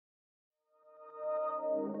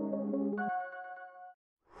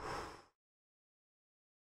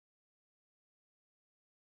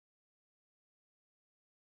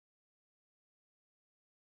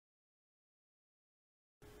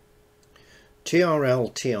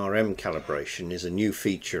TRL TRM calibration is a new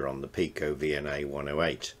feature on the PicoVNA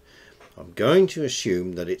 108. I'm going to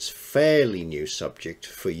assume that it's fairly new subject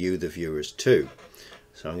for you the viewers too.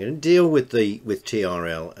 So I'm going to deal with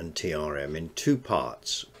TRL and TRM in two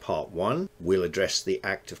parts. Part 1 will address the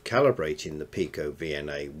act of calibrating the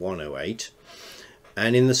PicoVNA 108,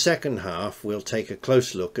 and in the second half we'll take a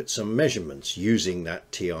close look at some measurements using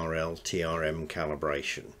that TRL TRM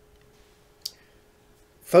calibration.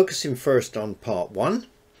 Focusing first on part 1,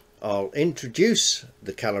 I'll introduce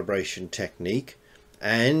the calibration technique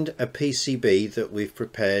and a PCB that we've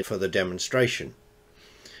prepared for the demonstration.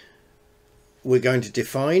 We're going to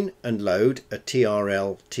define and load a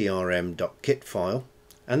TRL TRM.kit file,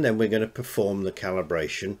 and then we're going to perform the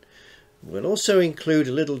calibration. We'll also include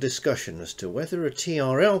a little discussion as to whether a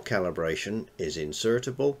TRL calibration is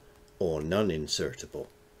insertable or non-insertable.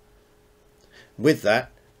 With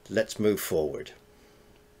that, let's move forward.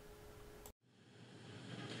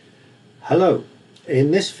 Hello,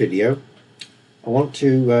 in this video I want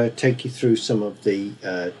to take you through some of the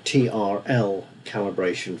TRL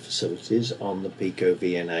calibration facilities on the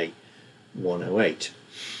PicoVNA 108.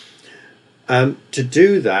 To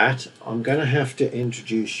do that, I'm going to have to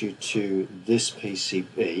introduce you to this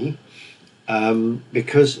PCB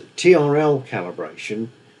because TRL calibration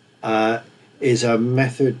is a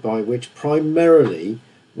method by which primarily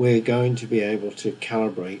we're going to be able to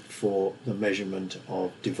calibrate for the measurement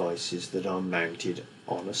of devices that are mounted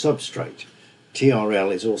on a substrate.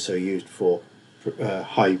 TRL is also used for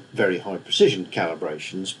very high precision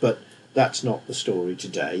calibrations, but that's not the story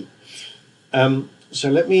today. So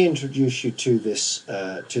let me introduce you to this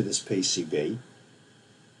PCB.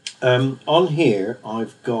 On here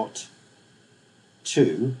I've got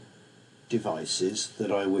two devices that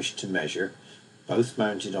I wish to measure, both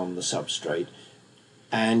mounted on the substrate,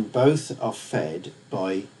 and both are fed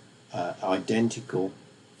by identical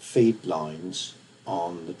feed lines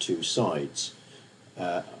on the two sides.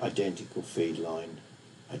 Identical feed line,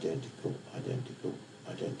 identical, identical,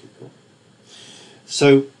 identical.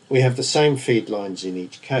 So we have the same feed lines in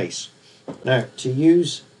each case. Now, to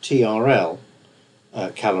use TRL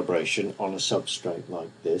calibration on a substrate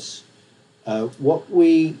like this, what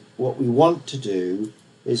we want to do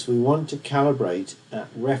is we want to calibrate at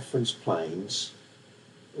reference planes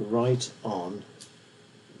right on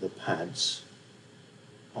the pads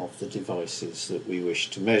of the devices that we wish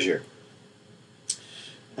to measure.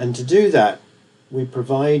 And to do that, we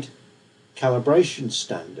provide calibration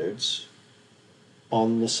standards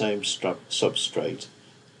on the same substrate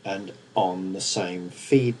and on the same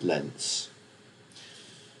feed lengths.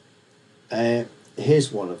 Here's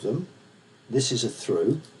one of them. This is a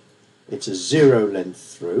Thru. It's a zero length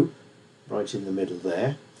Thru, right in the middle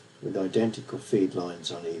there, with identical feed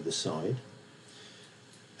lines on either side.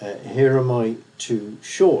 Here are my two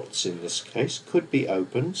shorts in this case, could be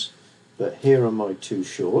opens, but here are my two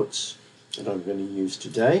shorts that I'm going to use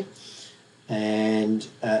today. And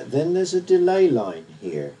then there's a delay line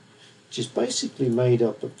here, which is basically made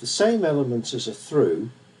up of the same elements as a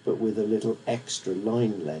Thru, but with a little extra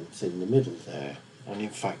line length in the middle there. And in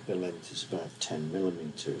fact the length is about 10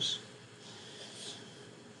 millimeters.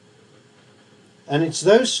 And it's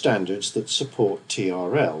those standards that support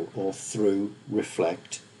TRL, or through,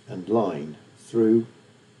 reflect and line. Through,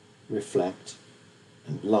 reflect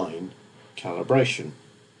and line calibration.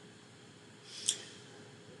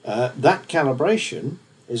 That calibration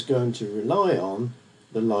is going to rely on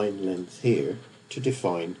the line length here to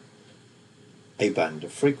define a band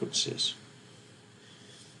of frequencies.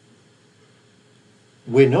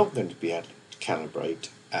 We're not going to be able to calibrate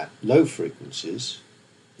at low frequencies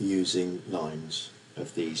using lines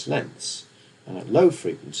of these lengths, and at low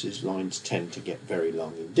frequencies lines tend to get very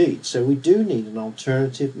long indeed, so we do need an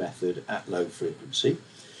alternative method at low frequency,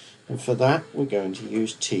 and for that we're going to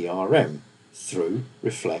use TRM, through,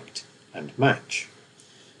 reflect and match.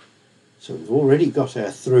 So we've already got our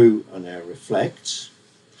through and our reflects,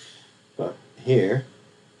 but here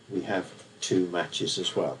we have two matches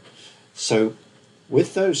as well. So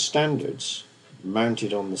with those standards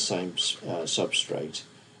mounted on the same substrate,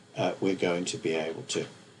 we're going to be able to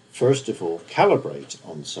first of all calibrate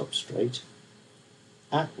on substrate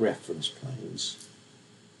at reference planes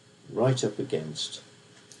right up against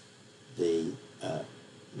the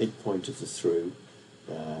midpoint of the through,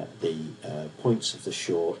 the points of the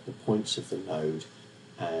short, the points of the load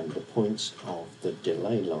and the points of the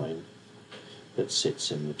delay line that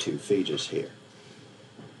sits in the two feeders here.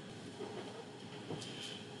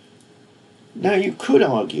 Now you could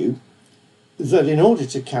argue that in order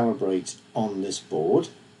to calibrate on this board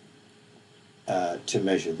to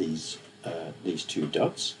measure these two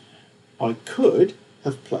dots, I could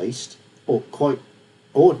have placed quite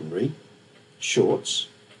ordinary shorts,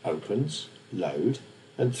 opens, load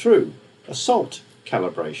and through a salt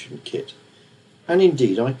calibration kit, and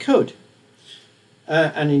indeed I could.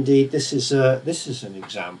 And indeed this is an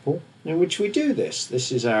example in which we do this.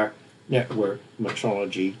 This is our network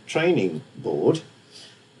metrology training board,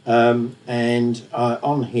 and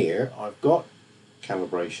on here I've got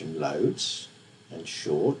calibration loads and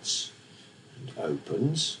shorts and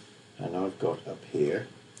opens, and I've got up here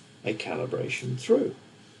a calibration through.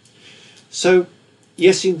 So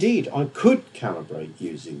yes, indeed I could calibrate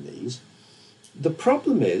using these. The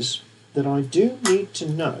problem is that I do need to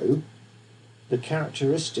know the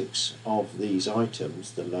characteristics of these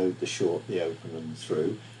items, the load, the short, the open and the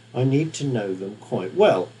through. I need to know them quite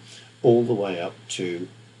well, all the way up to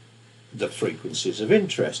the frequencies of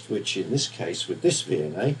interest, which in this case with this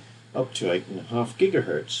VNA up to 8.5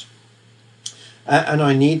 gigahertz. And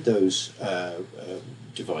I need those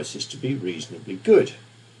devices to be reasonably good,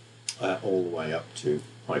 all the way up to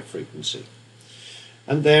high frequency.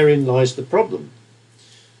 And therein lies the problem.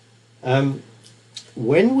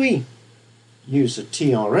 When we use a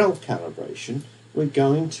TRL calibration, we're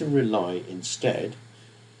going to rely instead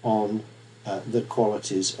on the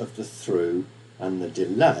qualities of the through and the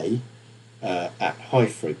delay at high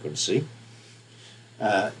frequency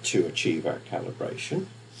to achieve our calibration,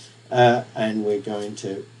 and we're going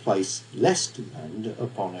to place less demand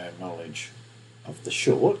upon our knowledge of the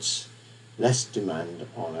shorts, less demand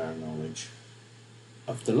on our knowledge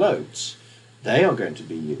of the loads. They are going to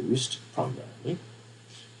be used primarily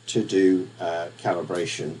to do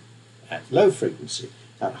calibration at low frequency.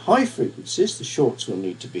 At high frequencies, the shorts will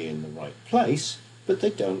need to be in the right place, but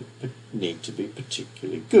they don't need to be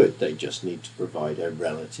particularly good. They just need to provide a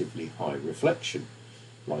relatively high reflection.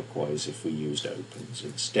 Likewise, if we used opens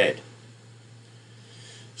instead.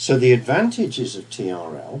 So the advantages of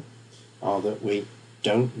TRL are that we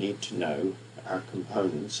don't need to know our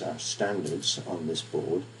components, our standards on this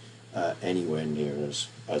board anywhere near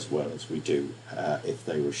as well as we do if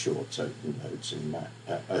they were short, open loads and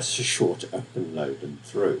short, open, load and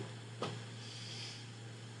through.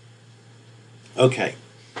 Okay.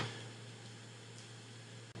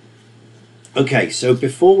 Okay, so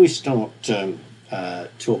before we start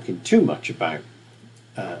talking too much about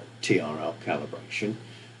TRL calibration,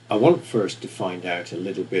 I want first to find out a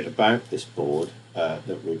little bit about this board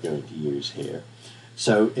that we're going to use here.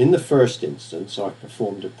 So in the first instance, I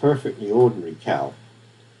performed a perfectly ordinary cal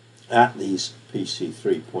at these PC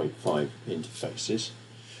 3.5 interfaces,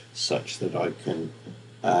 such that I can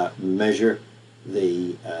measure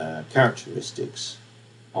the characteristics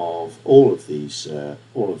of all of these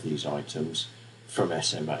items from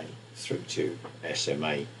SMA through to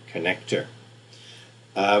SMA connector.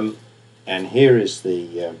 And here is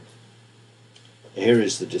the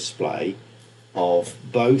display of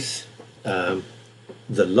both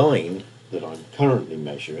the line that I'm currently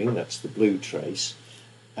measuring, that's the blue trace,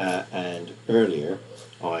 and earlier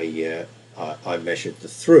I measured the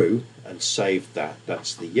through and saved that,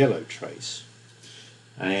 that's the yellow trace.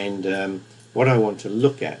 And what I want to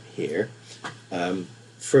look at here,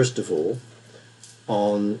 first of all,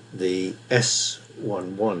 on the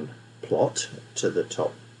S11 plot to the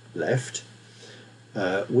top left,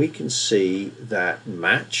 we can see that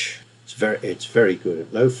match. It's very good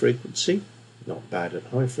at low frequency, not bad at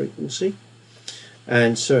high frequency,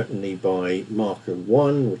 and certainly by marker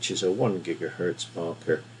 1, which is a 1 gigahertz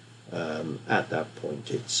marker, at that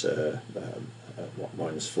point it's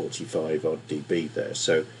minus 45 odd dB there,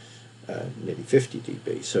 so nearly 50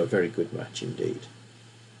 dB, so a very good match indeed.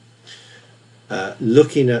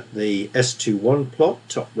 Looking at the S21 plot,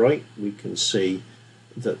 top right, we can see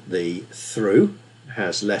that the through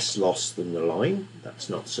has less loss than the line. That's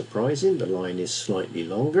not surprising, the line is slightly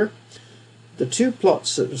longer. The two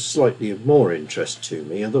plots that are slightly of more interest to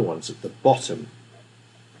me are the ones at the bottom.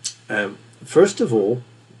 First of all,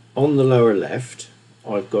 on the lower left,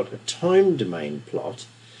 I've got a time domain plot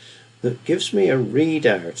that gives me a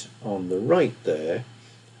readout on the right there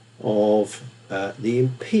of the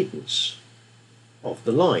impedance of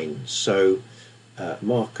the line. So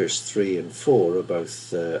markers 3 and 4 are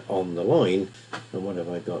both on the line, and what have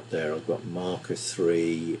I got there? I've got marker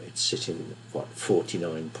 3, it's sitting at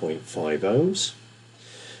 49.5 ohms.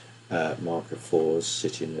 Marker 4 is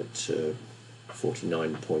sitting at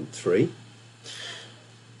 49.3.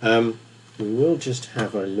 We will just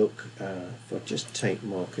have a look. If I just take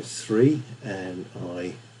marker 3 and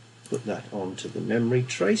I put that onto the memory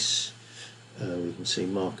trace, we can see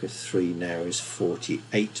marker 3 now is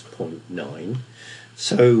 48.9.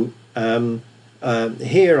 So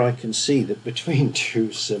Here I can see that between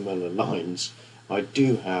two similar lines I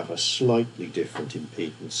do have a slightly different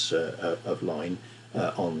impedance of line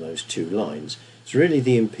on those two lines. It's really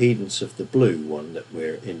the impedance of the blue one that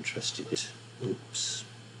we're interested in. Oops,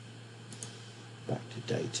 back to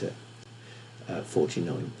data,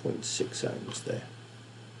 49.6 ohms there.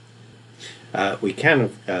 We can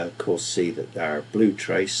of course see that our blue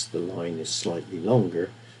trace, the line is slightly longer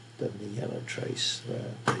than the yellow trace,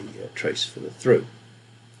 the trace for the through.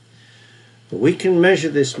 But we can measure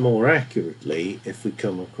this more accurately if we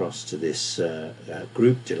come across to this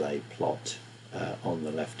group delay plot on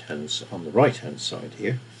the right hand side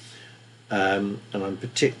here, and I'm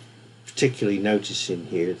particularly noticing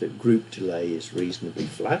here that group delay is reasonably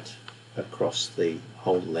flat across the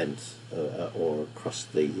whole length or across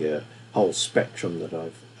the whole spectrum that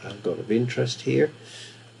I've got of interest here.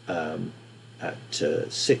 At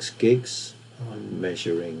 6 gigs I'm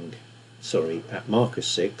measuring, sorry, at marker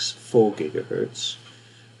 6, 4 gigahertz,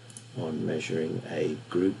 I'm measuring a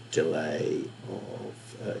group delay of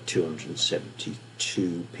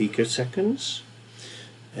 272 picoseconds.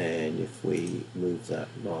 And if we move that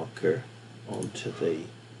marker onto the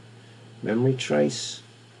memory trace,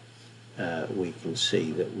 we can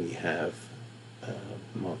see that we have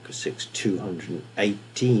marker 6,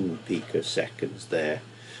 218 picoseconds there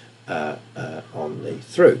on the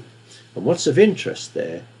through. And what's of interest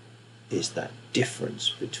there is that difference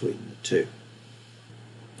between the two.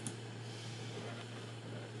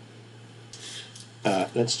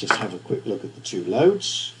 Let's just have a quick look at the two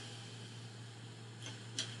loads.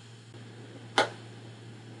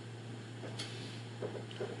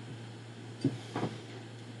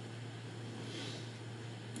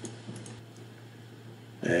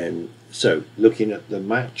 So looking at the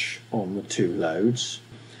match on the two loads,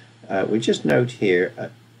 we just note here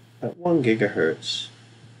at 1 gigahertz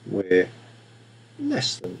we're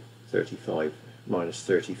less than 35, minus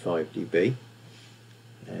 35 dB,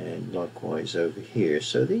 and likewise over here.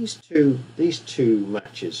 So these two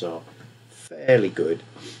matches are fairly good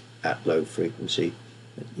at low frequency.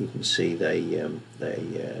 You can see they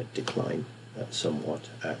decline somewhat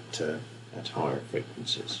at higher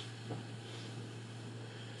frequencies.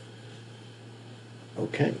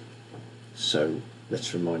 Okay, so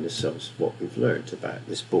let's remind ourselves of what we've learned about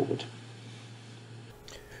this board.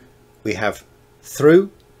 We have through,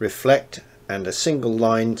 reflect and a single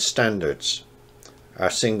line standards. Our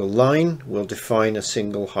single line will define a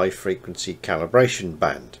single high frequency calibration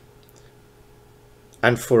band.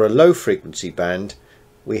 And for a low frequency band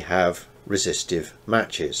we have resistive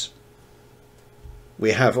matches.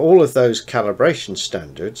 We have all of those calibration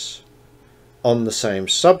standards on the same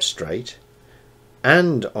substrate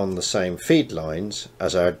and on the same feed lines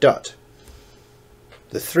as our DUT.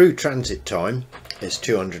 The through transit time is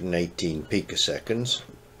 218 picoseconds,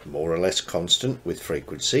 more or less constant with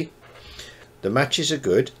frequency. The matches are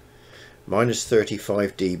good, minus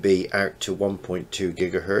 35 dB out to 1.2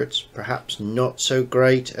 gigahertz, perhaps not so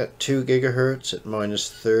great at 2 gigahertz at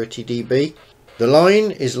minus 30 dB. The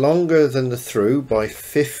line is longer than the through by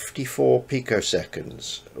 54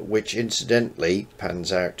 picoseconds, which incidentally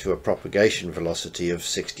pans out to a propagation velocity of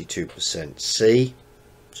 62% C.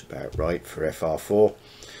 It's about right for FR4.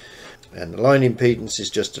 And the line impedance is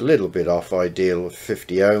just a little bit off ideal of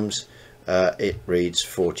 50 ohms. It reads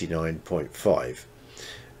 49.5.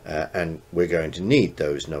 And we're going to need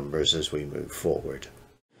those numbers as we move forward.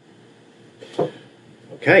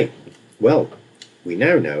 Okay, well, we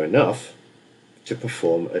now know enough to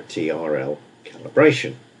perform a TRL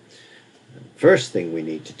calibration. First thing we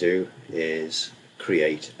need to do is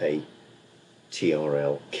create a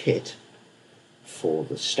TRL kit for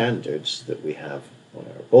the standards that we have on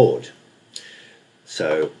our board.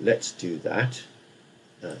 So let's do that.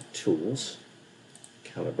 Tools,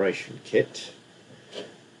 calibration kit,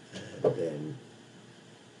 and then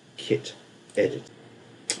kit edit.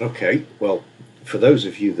 Okay, well, for those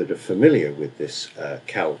of you that are familiar with this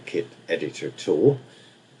CalKit editor tool,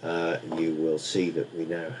 you will see that we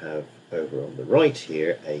now have over on the right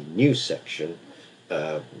here a new section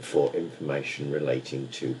for information relating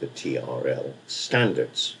to the TRL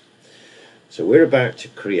standards. So we're about to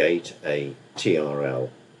create a TRL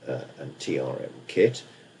and TRM kit.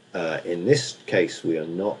 In this case we are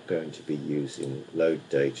not going to be using load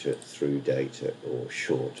data, through data or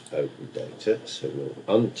short open data, so we'll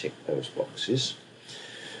untick those boxes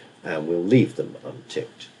and we'll leave them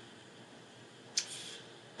unticked.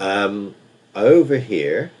 Over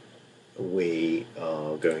here we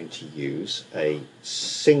are going to use a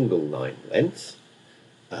single line length,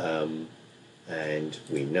 and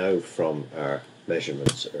we know from our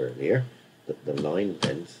measurements earlier that the line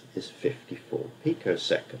length is 54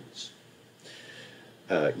 picoseconds.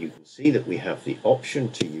 You can see that we have the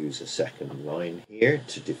option to use a second line here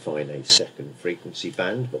to define a second frequency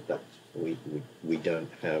band, but that we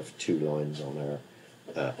don't have two lines on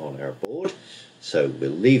our board, so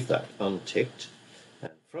we'll leave that unticked.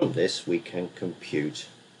 And from this we can compute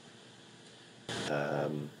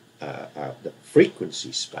the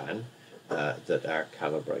frequency span that our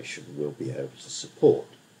calibration will be able to support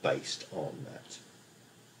based on that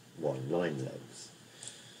one line length.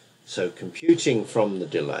 So computing from the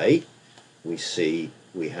delay, we see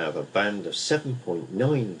we have a band of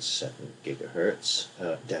 7.97 gigahertz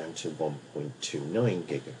down to 1.29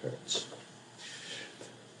 gigahertz.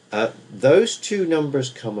 Those two numbers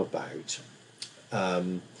come about.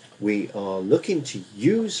 We are looking to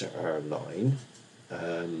use our line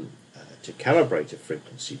to calibrate a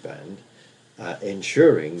frequency band,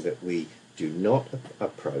 ensuring that we do not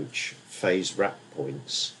approach phase wrap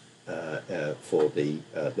points for the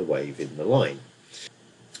wave in the line.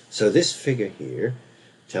 So this figure here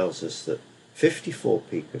tells us that 54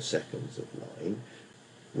 picoseconds of line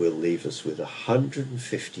will leave us with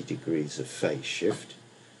 150 degrees of phase shift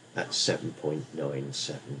at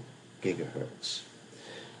 7.97 gigahertz.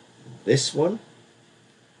 This one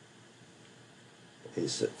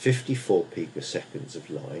is that 54 picoseconds of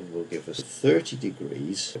line will give us 30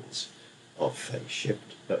 degrees of phase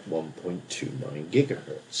shift at 1.29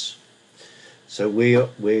 gigahertz. So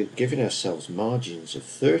we're giving ourselves margins of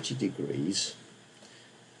 30 degrees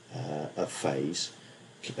of phase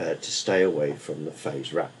to stay away from the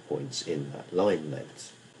phase wrap points in that line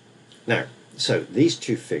length. Now, so these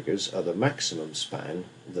two figures are the maximum span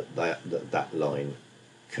that line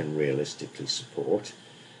can realistically support.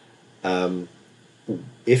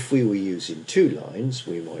 If we were using two lines,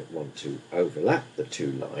 we might want to overlap the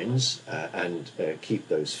two lines and keep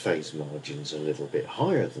those phase margins a little bit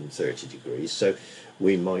higher than 30 degrees. So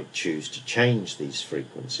we might choose to change these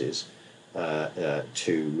frequencies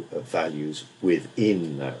to values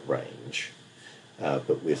within that range,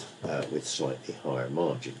 but with slightly higher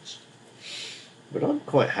margins. But I'm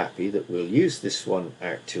quite happy that we'll use this one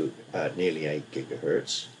out to nearly 8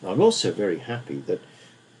 gigahertz. I'm also very happy that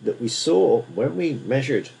we saw when we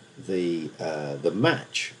measured the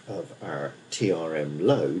match of our TRM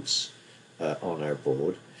loads on our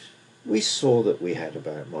board, we saw that we had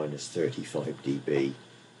about minus 35 dB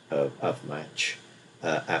of match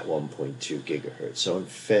at 1.2 gigahertz. So I'm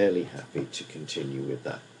fairly happy to continue with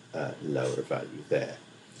that lower value there.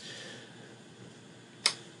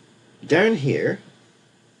 Down here,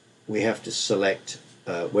 we have to select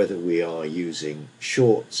whether we are using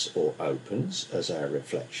shorts or opens as our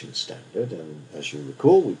reflection standard, and as you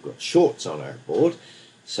recall, we've got shorts on our board,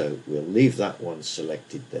 so we'll leave that one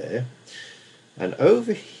selected there. And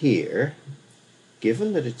over here,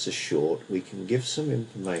 given that it's a short, we can give some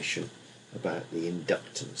information about the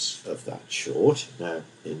inductance of that short. Now,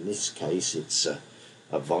 in this case, it's a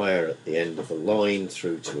wire at the end of a line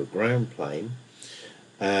through to a ground plane,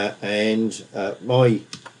 and my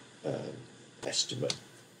estimate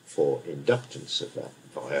for inductance of that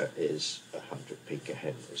wire is 100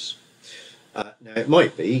 picohenries. Now it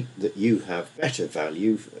might be that you have better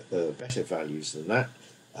values than that,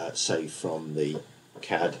 say from the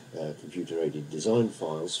CAD computer-aided design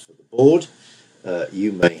files for the board.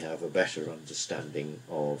 You may have a better understanding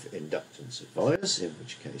of inductance of wires, in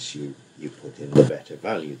which case you put in the better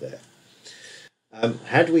value there.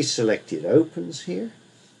 Had we selected opens here,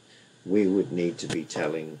 we would need to be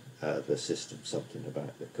telling the system something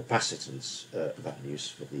about the capacitance values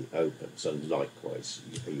for the opens, and likewise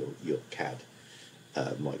your CAD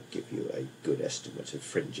might give you a good estimate of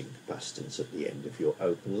fringing capacitance at the end of your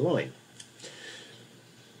open line.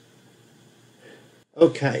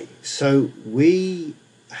 Okay, so we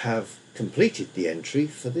have completed the entry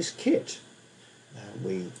for this kit.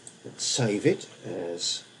 We save it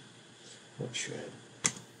as TRL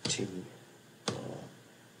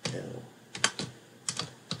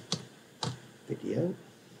video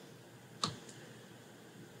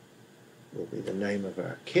will be the name of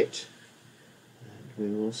our kit, and we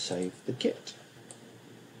will save the kit.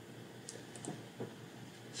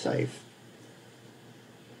 Save.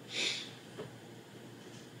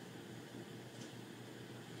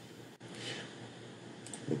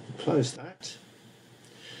 We can close that.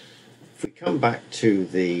 If we come back to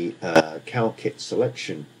the CalKit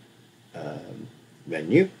selection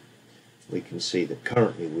menu, we can see that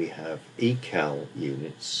currently we have eCal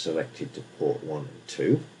units selected to port 1 and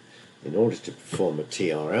 2. In order to perform a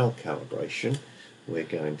TRL calibration, we're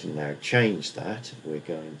going to now change that. We're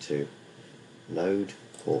going to load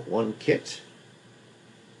port 1 kit,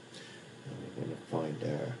 we're going to find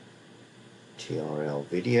our TRL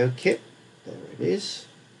video kit. There it is.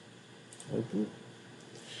 Open.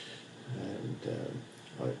 And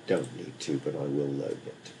I don't need to, but I will load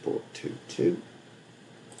it to port 2.2.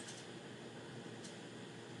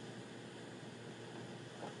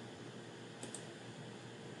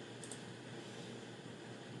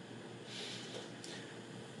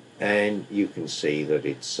 And you can see that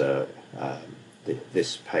it's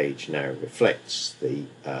this page now reflects the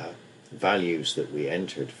values that we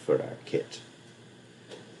entered for our kit.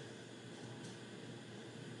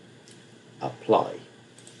 Apply.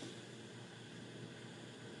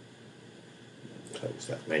 Close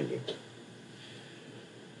that menu.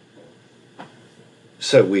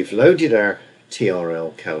 So we've loaded our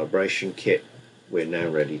TRL calibration kit. We're now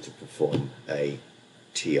ready to perform a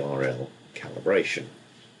TRL calibration.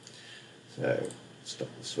 So stop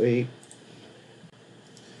the sweep,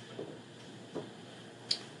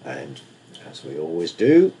 and as we always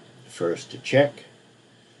do, first to check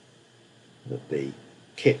that the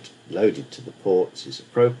kit loaded to the ports is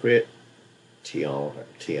appropriate.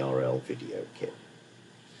 TRL video kit.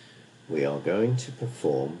 We are going to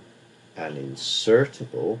perform an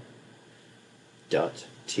insertable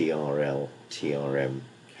 .TRL TRM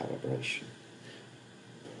calibration.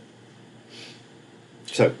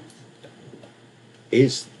 So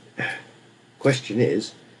question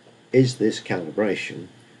is this calibration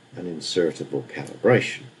an insertable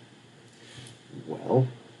calibration? Well,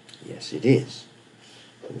 yes it is.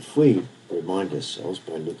 If we remind ourselves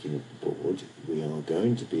by looking at the board, we are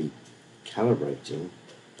going to be calibrating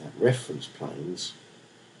at reference planes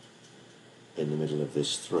in the middle of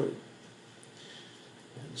this through.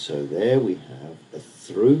 And so there we have a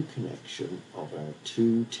through connection of our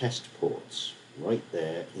two test ports right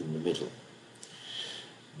there in the middle.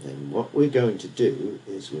 Then what we're going to do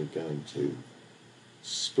is we're going to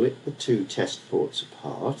split the two test ports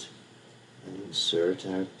apart and insert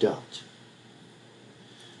our dot.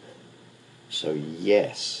 So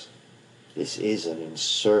yes, this is an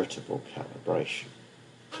insertable calibration,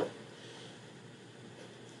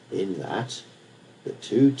 in that the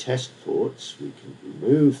two test ports, we can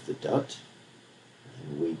remove the dot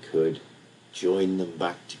and we could join them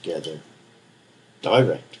back together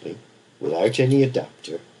directly without any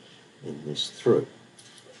adapter in this through.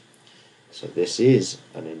 So this is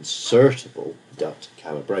an insertable dot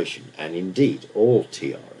calibration, and indeed all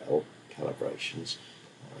TRL calibrations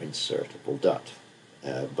are insertable dot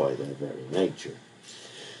by their very nature.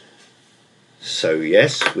 So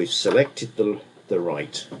yes, we've selected the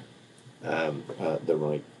right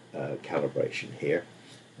calibration here,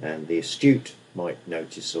 and the astute might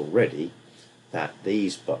notice already that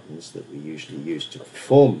these buttons that we usually use to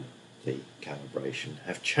perform the calibration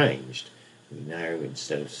have changed. We now,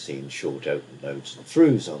 instead of seeing short open loads and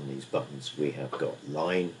throughs on these buttons, we have got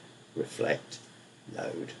line, reflect,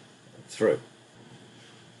 load and through.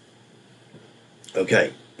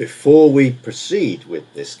 Okay, before we proceed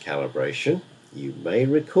with this calibration, you may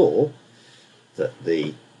recall that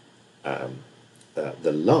the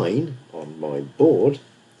line on my board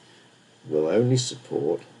will only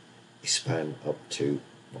support a span up to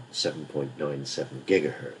 7.97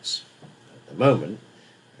 gigahertz. At the moment,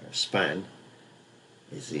 our span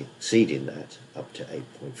is exceeding that up to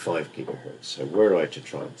 8.5 gigahertz. So were I to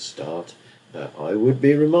try and start, I would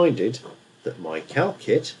be reminded that my cal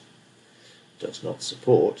kit does not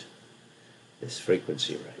support this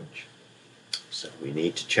frequency range. So we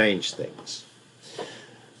need to change things.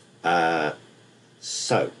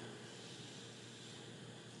 So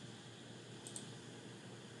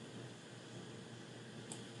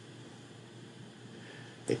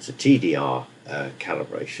it's a TDR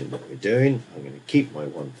calibration that we're doing. I'm going to keep my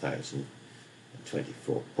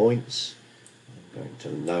 1024 points. I'm going to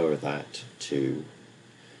lower that to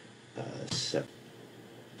 7.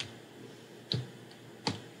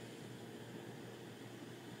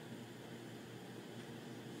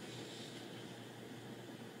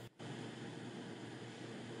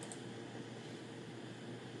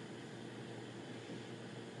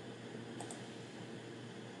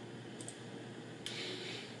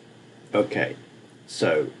 Okay,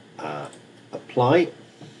 so apply.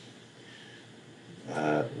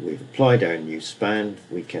 We've applied our new span.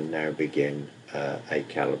 We can now begin a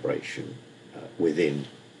calibration within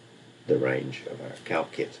the range of our cal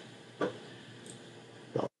kit.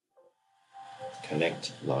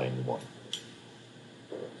 Connect line 1.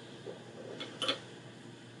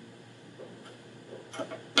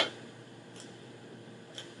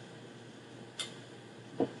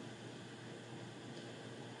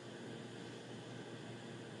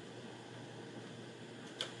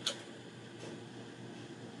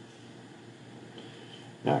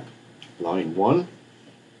 Now, line 1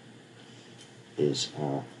 is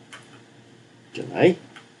our delay.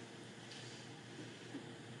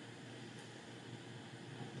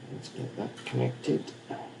 Let's get that connected.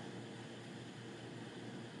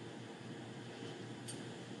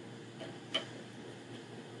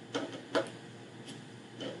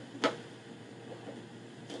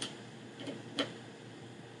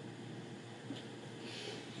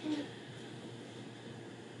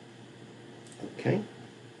 Okay.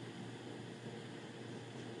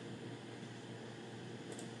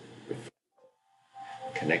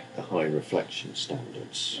 Connect the high reflection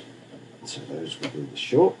standards. So those will be the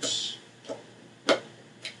shorts.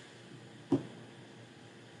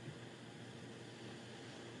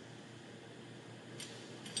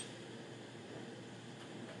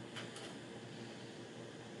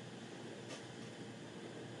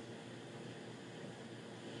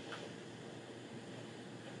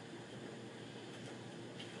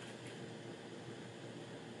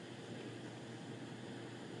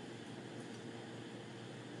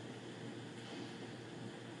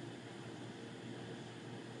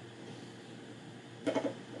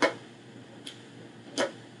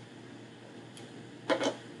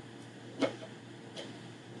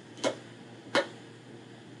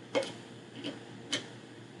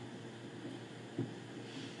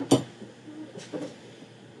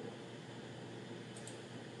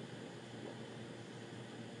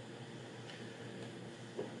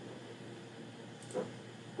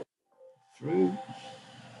 Through.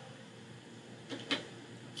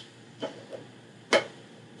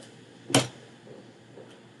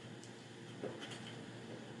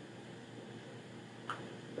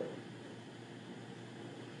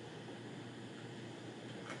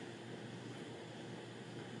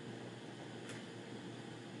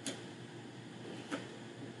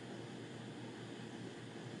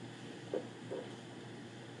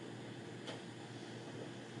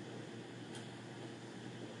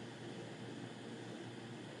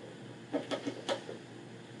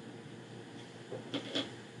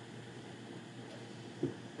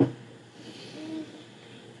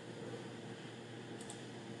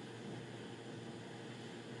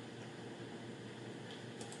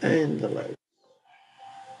 And the load.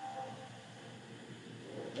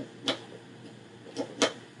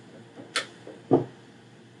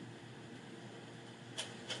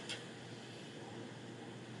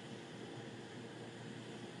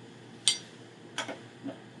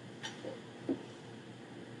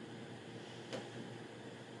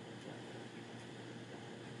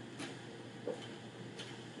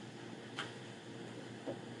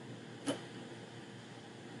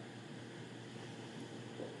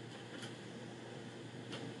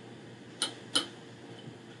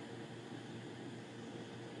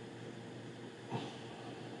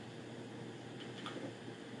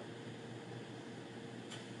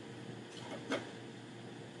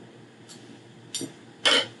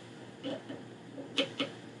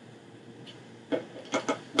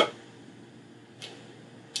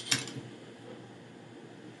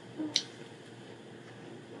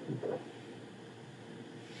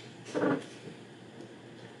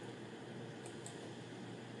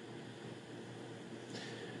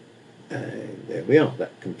 And there we are,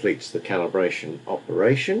 that completes the calibration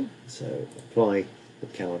operation. So apply the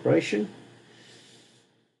calibration.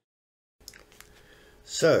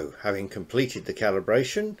 So, having completed the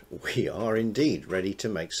calibration, we are indeed ready to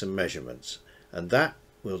make some measurements, and that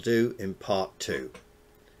we'll do in part 2.